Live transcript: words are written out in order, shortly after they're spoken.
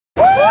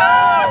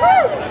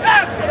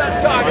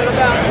talking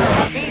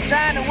about. He's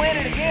trying to win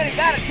it again. He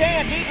got a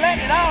chance. He's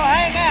letting it all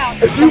hang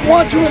out. If you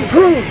want to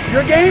improve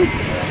your game,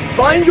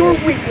 find your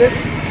weakness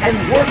and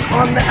work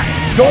on that.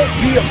 Don't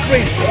be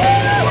afraid.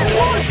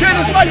 Kid,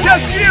 this is my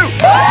test to you.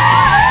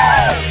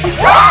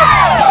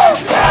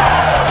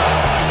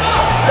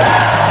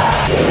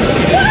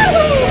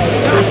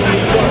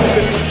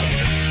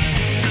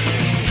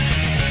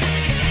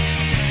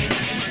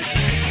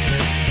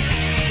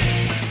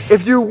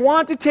 If you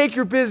want to take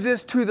your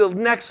business to the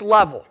next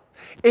level,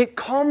 it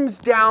comes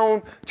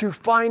down to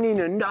finding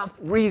enough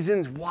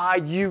reasons why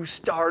you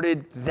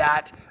started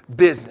that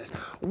business.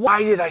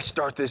 Why did I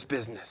start this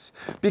business?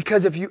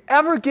 Because if you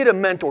ever get a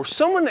mentor,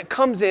 someone that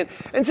comes in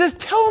and says,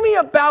 tell me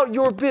about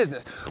your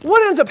business,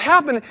 what ends up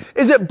happening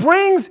is it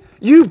brings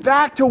you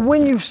back to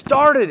when you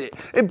started it.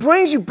 It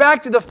brings you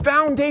back to the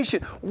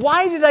foundation.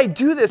 Why did I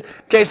do this?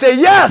 Okay, say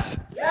yes.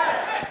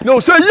 Yes. No,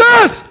 say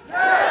yes.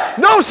 Yes.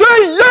 No, say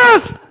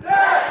yes.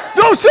 Yes.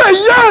 No, say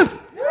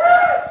yes.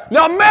 Yes.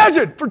 Now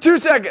imagine for 2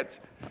 seconds,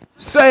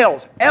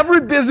 sales.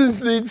 Every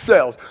business needs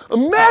sales.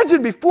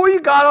 Imagine before you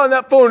got on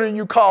that phone and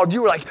you called,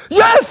 you were like,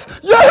 yes,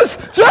 yes,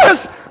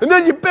 yes. And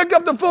then you pick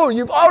up the phone.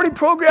 You've already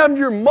programmed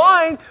your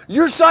mind,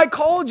 your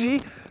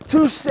psychology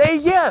to say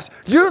yes.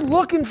 You're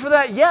looking for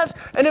that yes.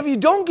 And if you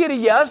don't get a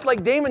yes,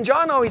 like Damon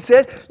John always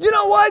says, you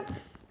know what?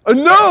 A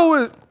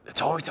no,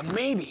 it's always a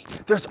maybe.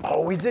 There's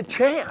always a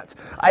chance.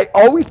 I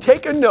always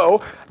take a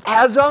no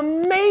as a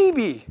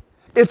maybe.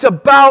 It's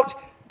about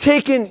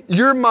taking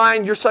your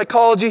mind, your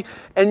psychology,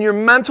 and your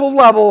mental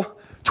level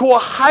to a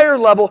higher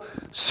level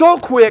so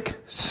quick,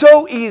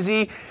 so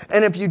easy.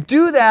 And if you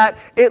do that,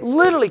 it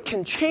literally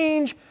can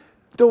change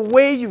the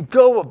way you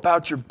go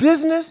about your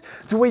business,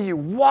 the way you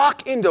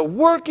walk into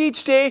work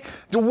each day,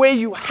 the way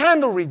you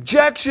handle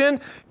rejection.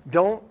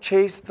 Don't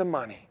chase the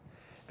money,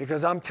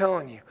 because I'm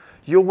telling you,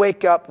 you'll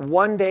wake up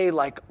one day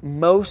like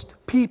most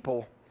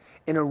people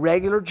in a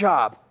regular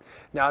job.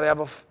 Now they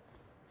have a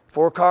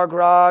 4-car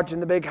garage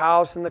and the big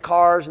house and the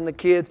cars and the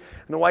kids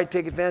and the white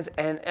picket fence.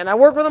 And I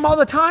work with them all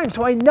the time,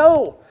 so I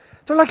know.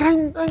 They're like,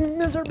 I'm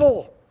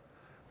miserable.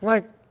 I'm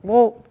like,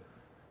 well,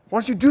 why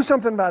don't you do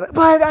something about it?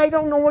 But I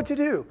don't know what to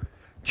do.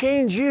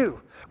 Change you.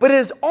 But it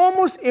is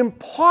almost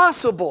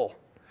impossible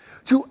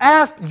to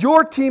ask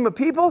your team of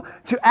people,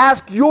 to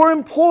ask your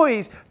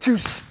employees to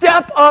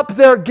step up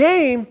their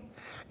game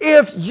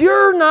if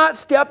you're not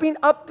stepping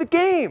up the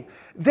game.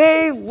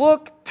 They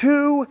look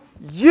to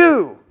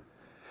you.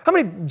 How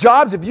many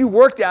jobs have you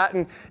worked at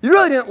and you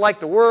really didn't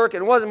like the work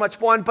and it wasn't much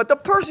fun, but the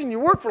person you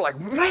work for,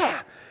 like,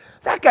 man,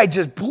 that guy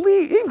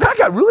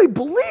really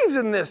believes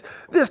in this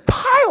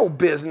tile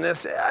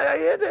business.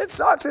 It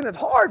sucks and it's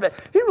hard, but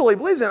he really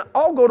believes in it.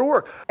 I'll go to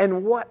work.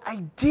 And what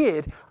I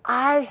did,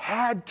 I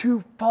had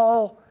to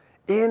fall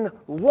in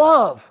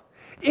love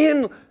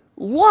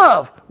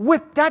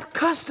with that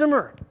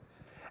customer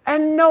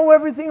and know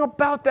everything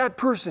about that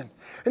person.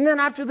 And then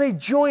after they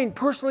join,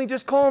 personally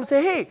just call them and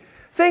say, hey,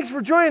 thanks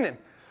for joining.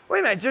 Wait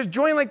a minute, just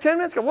joined like 10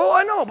 minutes ago. Well,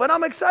 I know, but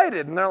I'm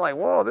excited. And they're like,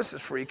 whoa, this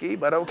is freaky,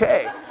 but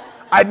okay.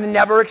 I've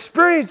never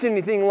experienced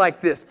anything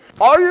like this.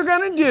 All you're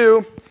going to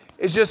do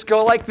is just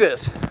go like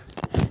this.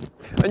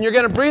 And you're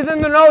going to breathe in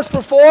the nose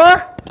for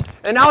 4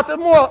 and out the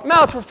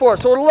mouth for 4.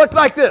 So it'll look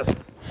like this.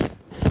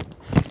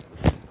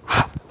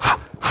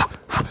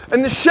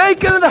 And the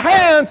shaking of the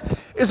hands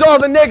is all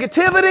the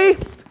negativity,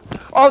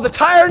 all the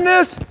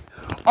tiredness,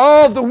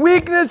 all of the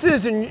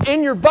weaknesses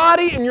in your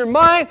body, in your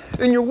mind,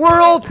 in your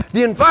world,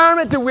 the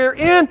environment that we're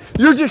in.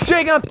 You're just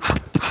shaking up.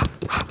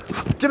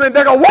 Give me a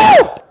big old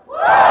whoa!